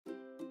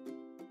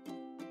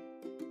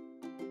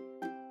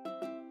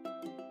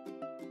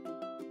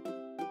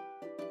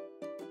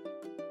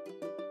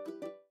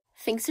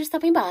Thanks for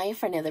stopping by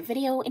for another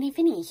video, and if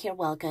you're new here,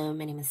 welcome.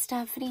 My name is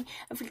Stephany,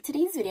 and for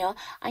today's video,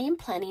 I am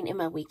planning in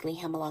my weekly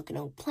Hemlock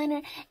note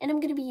planner, and I'm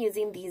going to be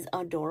using these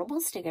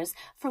adorable stickers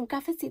from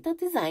Cafecito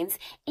Designs,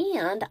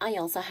 and I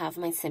also have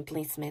my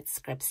Simply Smith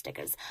script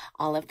stickers.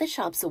 All of the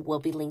shops will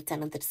be linked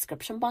down in the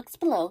description box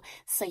below,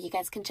 so you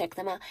guys can check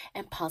them out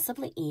and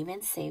possibly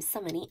even save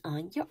some money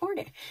on your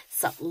order.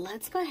 So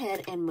let's go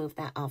ahead and move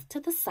that off to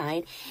the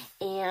side,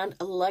 and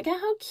look at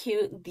how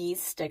cute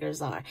these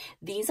stickers are.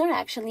 These are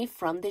actually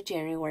from the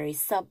January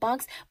sub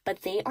box,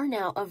 but they are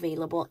now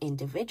available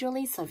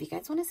individually. So if you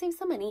guys want to save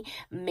some money,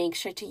 make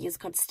sure to use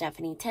code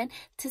Stephany10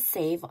 to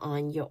save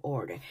on your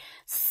order.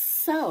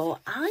 So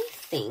I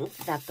think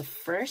that the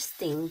first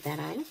thing that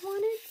I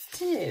want to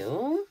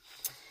do,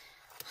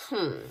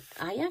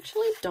 I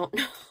actually don't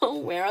know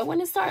where I want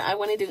to start. I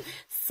want to do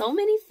so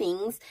many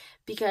things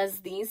because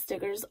these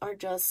stickers are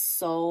just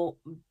so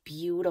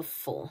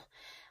beautiful.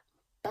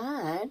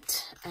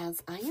 But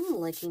as I am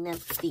looking at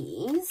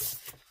these,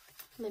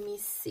 let me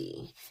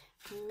see.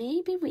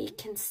 Maybe we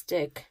can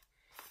stick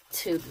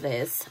to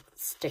this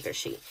sticker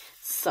sheet.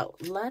 So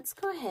let's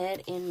go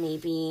ahead and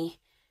maybe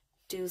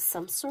do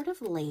some sort of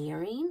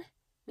layering.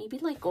 Maybe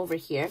like over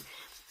here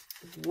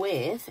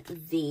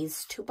with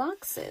these two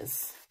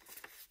boxes.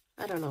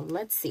 I don't know.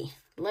 Let's see.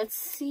 Let's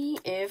see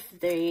if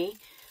they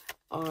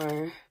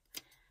are...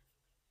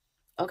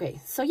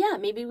 Okay, so yeah,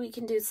 maybe we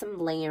can do some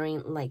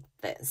layering like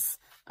this.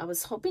 I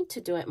was hoping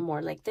to do it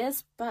more like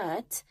this,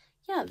 but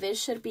yeah,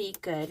 this should be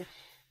good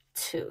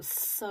too.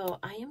 So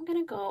I am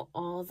gonna go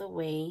all the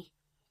way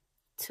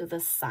to the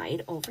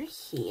side over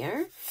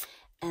here,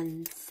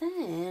 and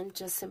then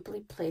just simply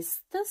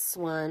place this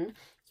one,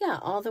 yeah,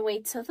 all the way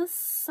to the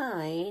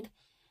side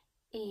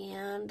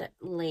and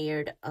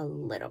layered a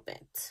little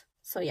bit.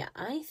 So yeah,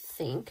 I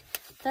think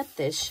that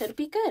this should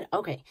be good.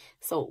 Okay,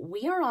 so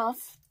we are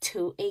off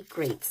to a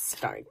great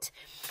start.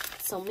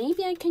 So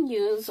maybe I can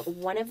use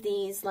one of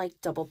these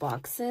like double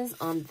boxes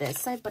on this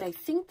side, but I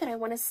think that I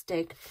want to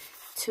stick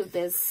to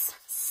this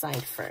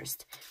side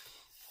first.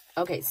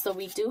 Okay, so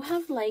we do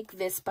have like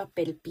this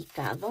papel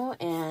picado,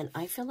 and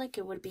I feel like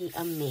it would be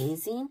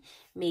amazing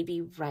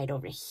maybe right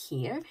over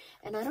here.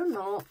 And I don't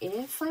know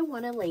if I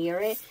want to layer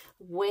it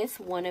with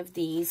one of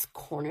these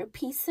corner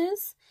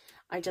pieces.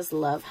 I just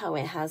love how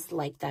it has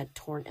like that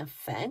torn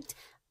effect.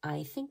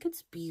 I think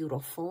it's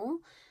beautiful.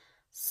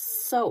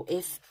 So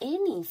if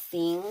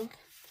anything,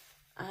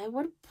 I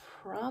would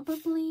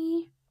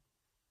probably,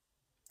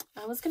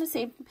 I was going to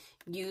say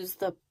use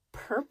the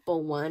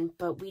purple one,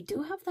 but we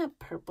do have that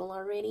purple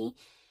already.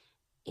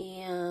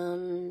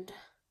 And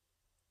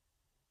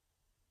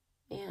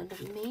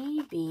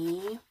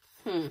maybe,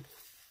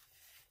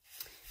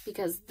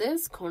 because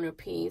this corner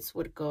piece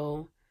would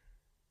go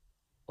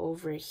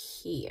over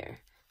here.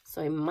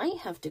 So I might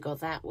have to go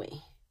that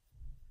way.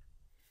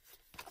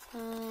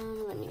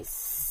 Let me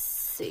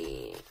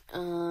see.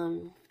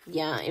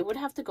 Yeah, it would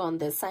have to go on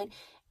this side,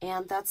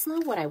 and that's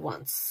not what I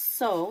want.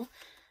 So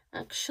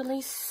actually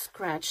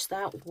scratch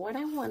that. What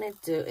I want to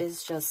do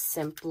is just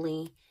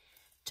simply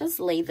just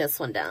lay this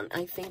one down.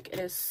 I think it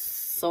is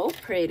so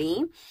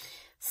pretty.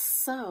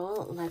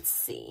 So let's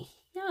see.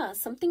 Yeah,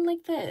 something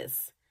like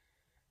this.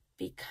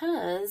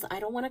 Because I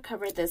don't want to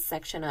cover this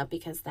section up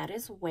because that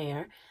is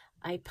where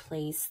I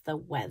place the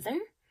weather.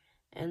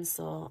 And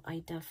so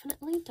I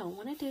definitely don't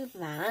want to do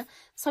that.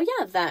 So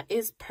yeah, that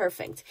is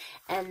perfect.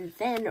 And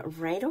then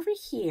right over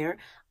here,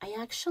 I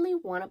actually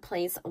want to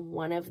place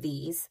one of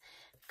these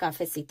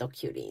Cafecito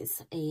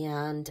cuties.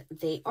 And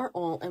they are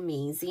all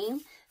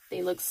amazing.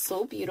 They look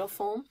so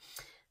beautiful.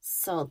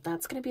 So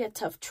that's going to be a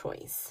tough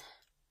choice.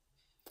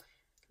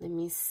 Let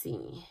me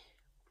see.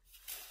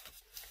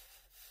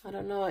 I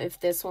don't know if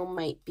this one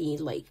might be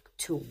like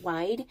too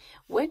wide,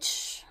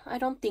 which I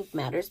don't think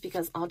matters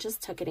because I'll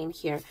just tuck it in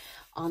here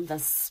on the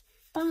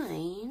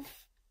spine.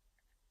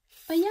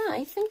 But yeah,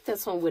 I think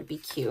this one would be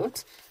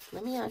cute.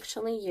 Let me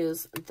actually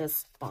use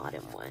this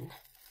bottom one.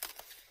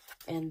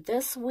 And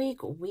this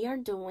week we are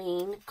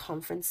doing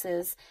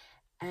conferences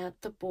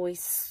at the boys'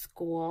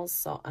 school,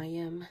 so I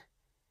am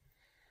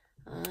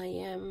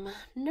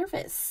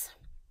nervous.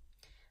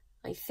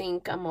 I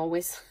think I'm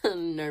always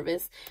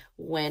nervous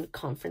when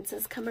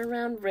conferences come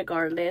around,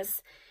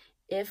 regardless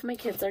if my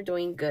kids are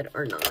doing good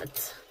or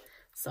not.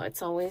 So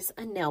it's always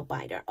a nail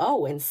biter.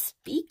 Oh, and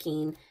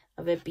speaking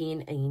of it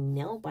being a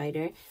nail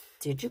biter,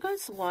 did you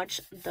guys watch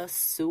the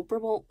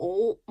Super Bowl?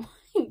 Oh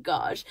my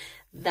gosh,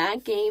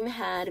 that game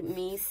had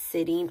me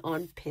sitting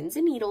on pins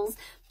and needles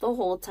the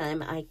whole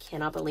time. I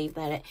cannot believe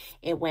that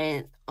it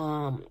went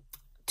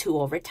to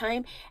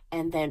overtime.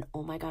 And then,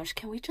 oh my gosh,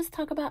 can we just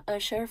talk about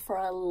Usher for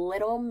a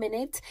little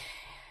minute?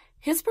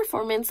 His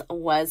performance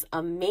was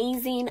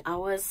amazing. I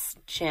was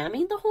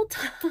jamming the whole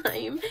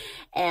time,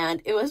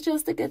 and it was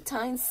just a good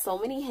time. So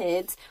many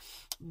hits.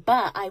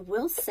 But I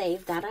will say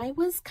that I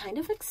was kind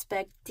of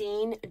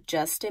expecting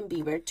Justin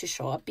Bieber to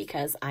show up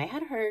because I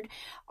had heard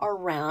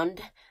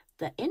around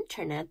the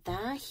internet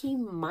that he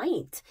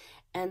might.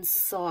 And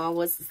so I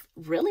was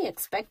really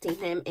expecting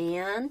him,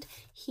 and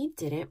he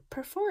didn't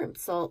perform.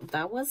 So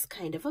that was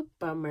kind of a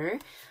bummer,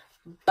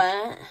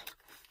 but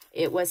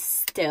it was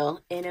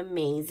still an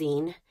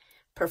amazing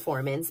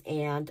performance.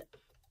 And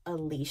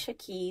Alicia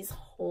Keys,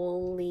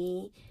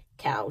 holy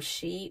cow,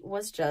 she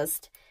was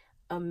just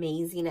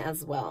amazing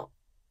as well.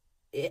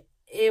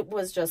 It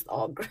was just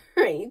all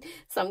great.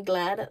 So I'm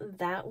glad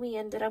that we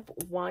ended up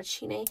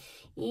watching it,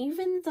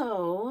 even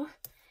though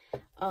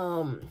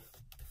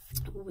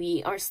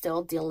we are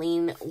still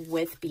dealing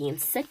with being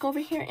sick over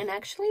here. And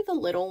actually the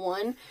little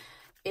one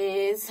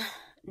is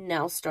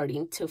now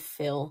starting to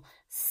feel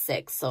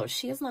sick, so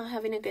she is not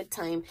having a good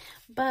time.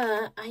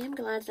 But I am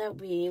glad that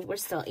we were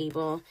still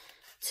able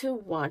to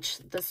watch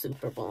the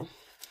Super Bowl.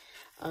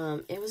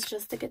 It was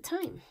just a good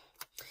time.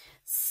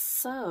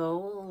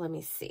 So let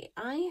me see.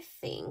 I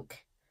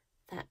think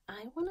that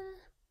I want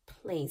to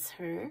place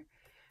her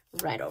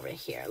right over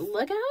here.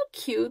 Look how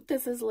cute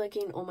this is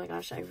looking. Oh my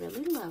gosh, I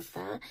really love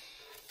that.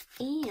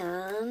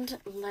 And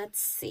let's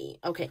see.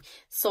 Okay,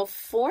 so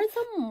for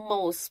the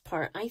most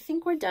part, I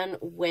think we're done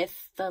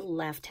with the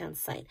left-hand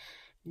side.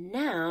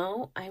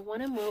 Now, I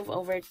want to move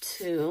over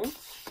to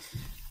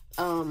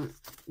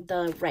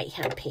the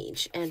right-hand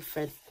page. And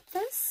for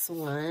this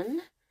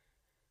one,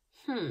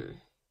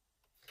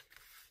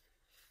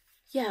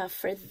 yeah,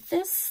 for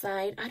this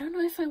side, I don't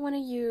know if I want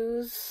to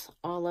use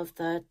all of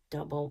the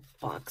double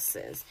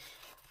boxes.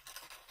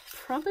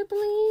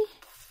 Probably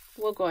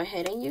we'll go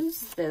ahead and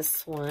use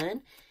this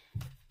one.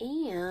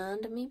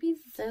 And maybe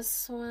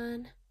this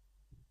one.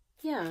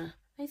 Yeah,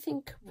 I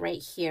think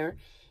right here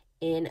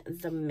in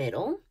the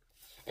middle.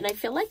 And I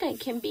feel like I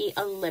can be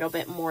a little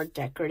bit more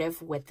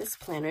decorative with this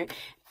planner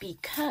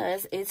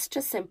because it's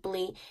just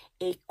simply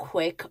a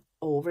quick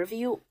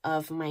overview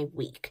of my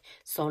week.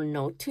 So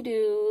no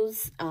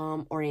to-dos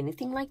or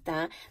anything like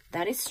that.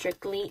 That is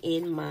strictly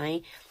in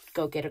my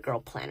Go Get a Girl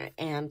planner.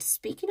 And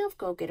speaking of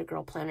Go Get a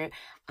Girl planner,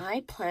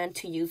 I plan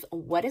to use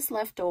what is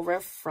left over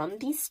from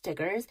these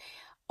stickers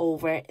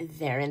over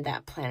there in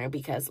that planner,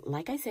 because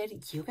like I said,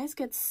 you guys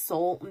get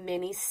so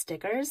many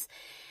stickers.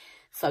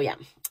 So yeah,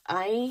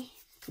 I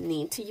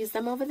need to use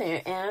them over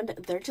there, and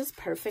they're just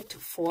perfect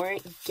for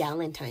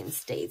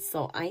Valentine's Day.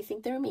 So I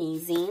think they're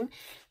amazing.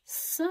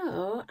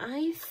 So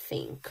I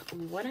think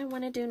what I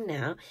want to do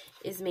now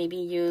is maybe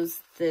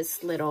use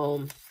this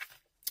little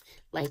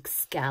like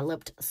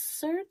scalloped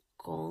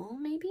circle,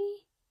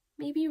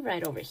 maybe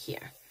right over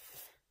here.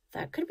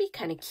 That could be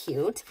kind of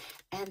cute.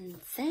 And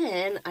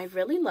then I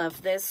really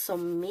love this, so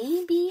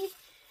maybe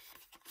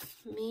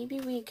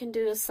we can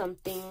do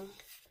something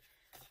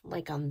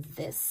like on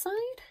this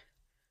side.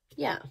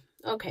 Yeah,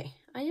 okay.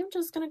 I am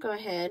just gonna go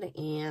ahead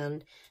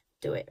and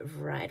do it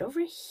right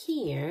over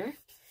here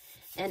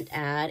and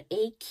add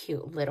a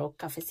cute little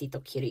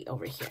Cafecito cutie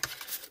over here.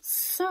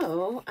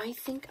 So I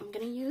think I'm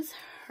gonna use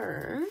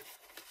her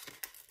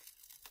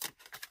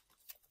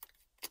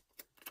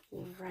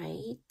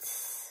right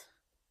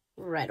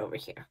over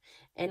here.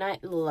 And I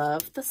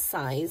love the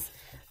size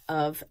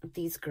of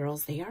these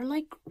girls. They are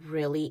like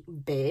really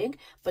big,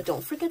 but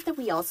don't forget that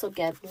we also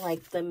get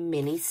like the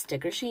mini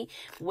sticker sheet,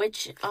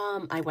 which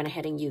I went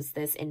ahead and used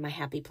this in my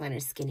Happy Planner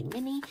Skinny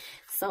Mini.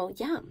 So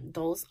yeah,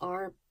 those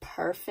are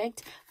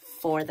perfect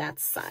for that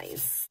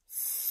size.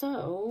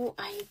 So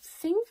I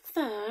think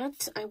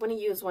that I want to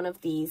use one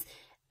of these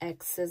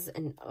X's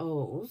and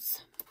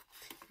O's.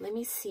 Let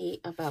me see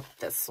about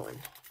this one.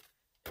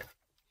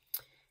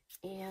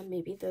 And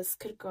maybe this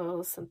could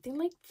go something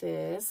like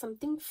this,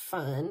 something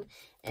fun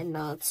and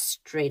not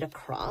straight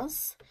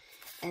across.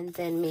 And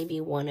then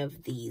maybe one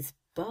of these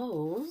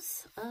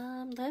bows.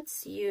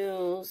 Let's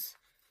use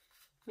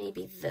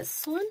maybe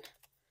this one.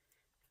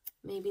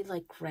 Maybe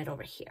like right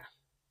over here.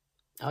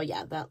 Oh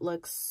yeah, that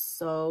looks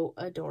so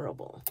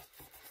adorable.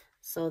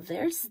 So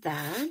there's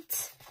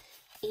that.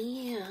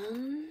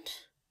 And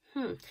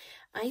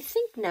I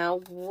think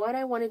now what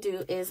I want to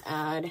do is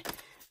add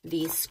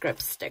these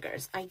script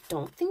stickers. I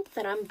don't think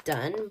that I'm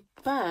done,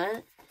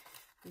 but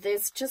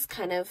this just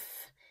kind of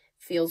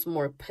feels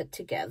more put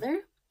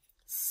together.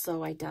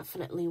 So I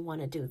definitely want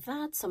to do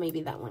that. So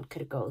maybe that one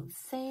could go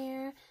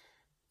there.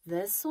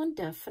 This one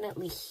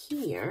definitely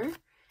here.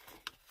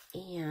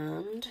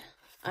 And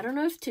I don't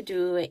know if to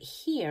do it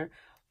here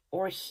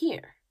or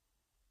here.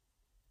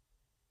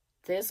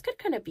 This could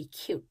kind of be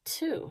cute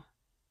too.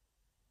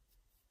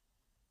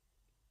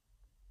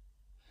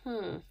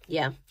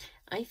 Yeah,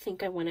 I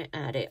think I want to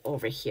add it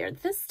over here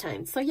this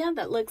time. So yeah,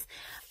 that looks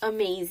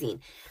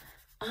amazing.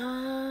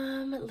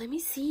 Let me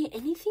see,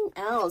 anything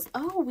else?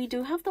 Oh, we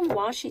do have the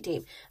washi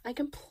tape. I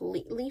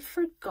completely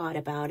forgot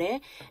about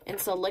it. And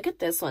so look at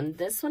this one.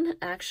 This one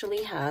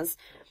actually has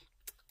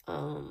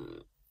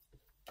the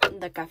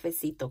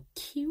Cafecito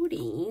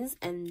Cuties,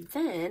 and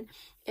then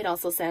it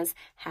also says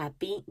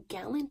Happy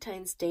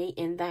Valentine's Day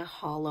in that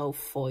hollow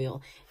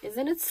foil.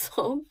 Isn't it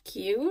so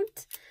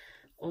cute?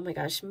 Oh my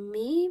gosh,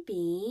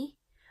 maybe.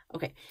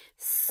 Okay,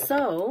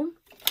 so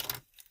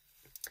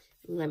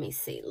let me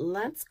see.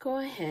 Let's go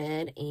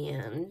ahead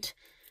and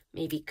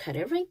maybe cut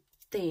it right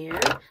there.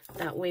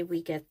 That way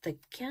we get the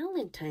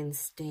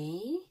Valentine's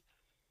Day.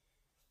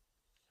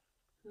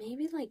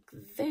 Maybe like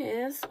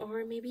this,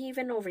 or maybe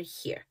even over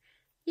here.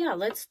 Yeah,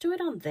 let's do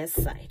it on this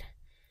side.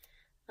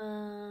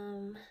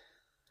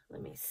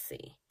 Let me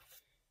see.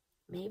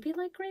 Maybe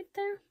like right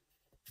there.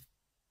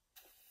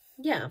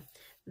 Yeah,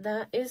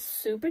 that is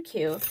super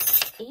cute.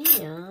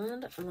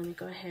 And let me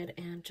go ahead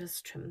and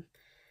just trim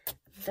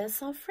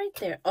this off right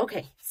there.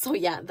 Okay, so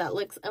yeah, that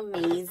looks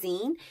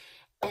amazing.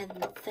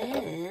 And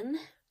then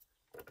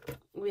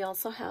we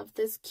also have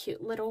this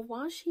cute little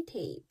washi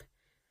tape.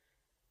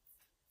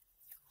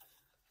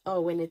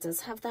 Oh, and it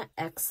does have that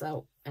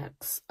XOXO.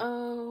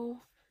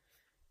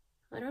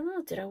 I don't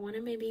know. Did I want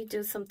to maybe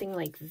do something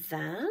like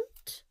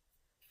that?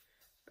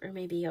 Or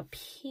maybe up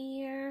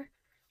here?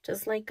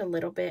 Just like a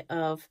little bit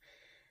of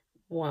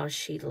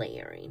washi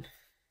layering.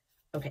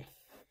 Okay.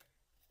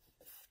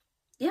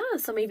 Yeah,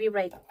 so maybe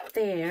right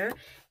there.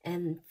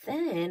 And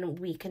then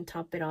we can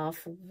top it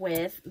off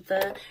with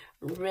the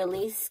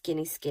really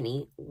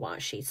skinny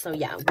washi. So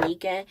yeah, we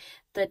get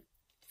the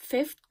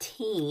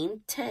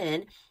 15,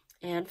 10,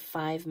 and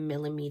 5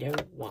 millimeter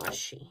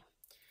washi.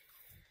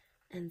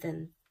 And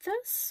then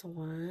this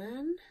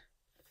one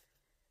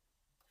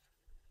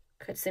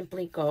could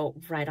simply go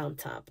right on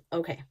top.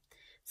 Okay,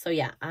 so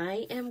yeah,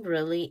 I am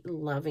really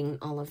loving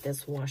all of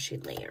this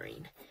washi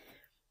layering.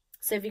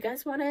 So if you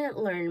guys want to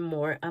learn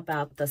more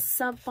about the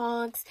sub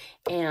box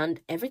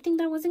and everything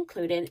that was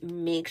included,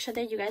 make sure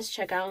that you guys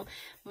check out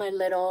my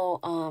little,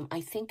 I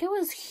think it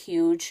was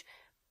huge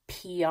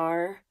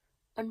PR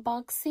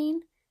unboxing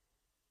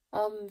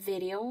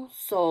video.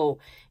 So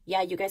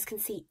yeah, you guys can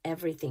see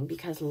everything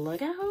because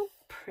look at how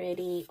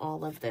pretty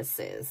all of this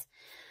is.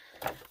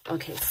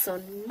 Okay,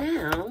 so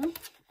now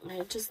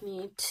I just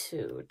need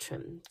to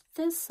trim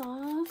this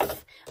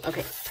off.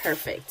 Okay,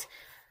 perfect.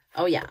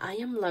 Oh yeah, I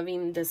am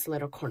loving this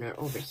little corner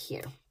over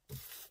here.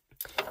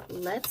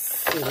 Let's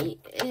see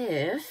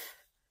if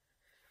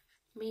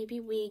maybe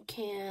we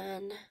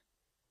can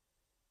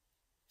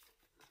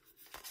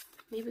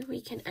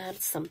add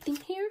something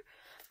here,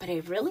 but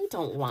I really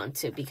don't want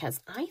to because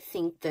I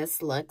think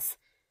this looks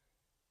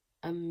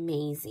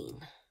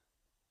amazing.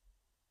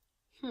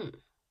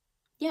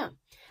 Yeah,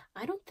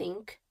 I don't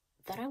think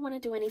that I want to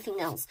do anything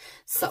else.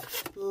 So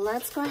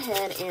let's go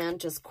ahead and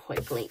just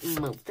quickly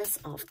move this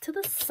off to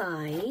the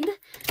side.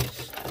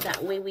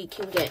 That way we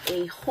can get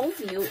a whole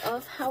view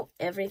of how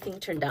everything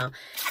turned out.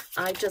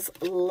 I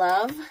just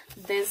love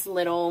this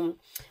little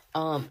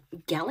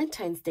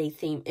Valentine's Day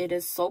theme. It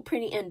is so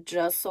pretty and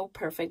just so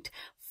perfect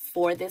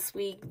for this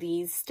week.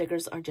 These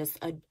stickers are just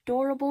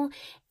adorable,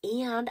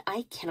 and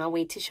I cannot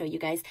wait to show you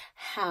guys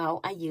how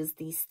I use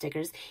these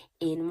stickers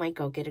in my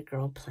Go Get a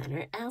Girl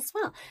planner as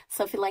well.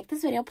 So if you like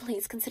this video,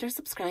 please consider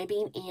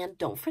subscribing, and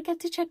don't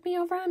forget to check me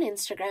over on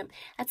Instagram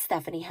at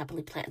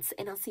stephanyhappilyplans,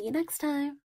 and I'll see you next time.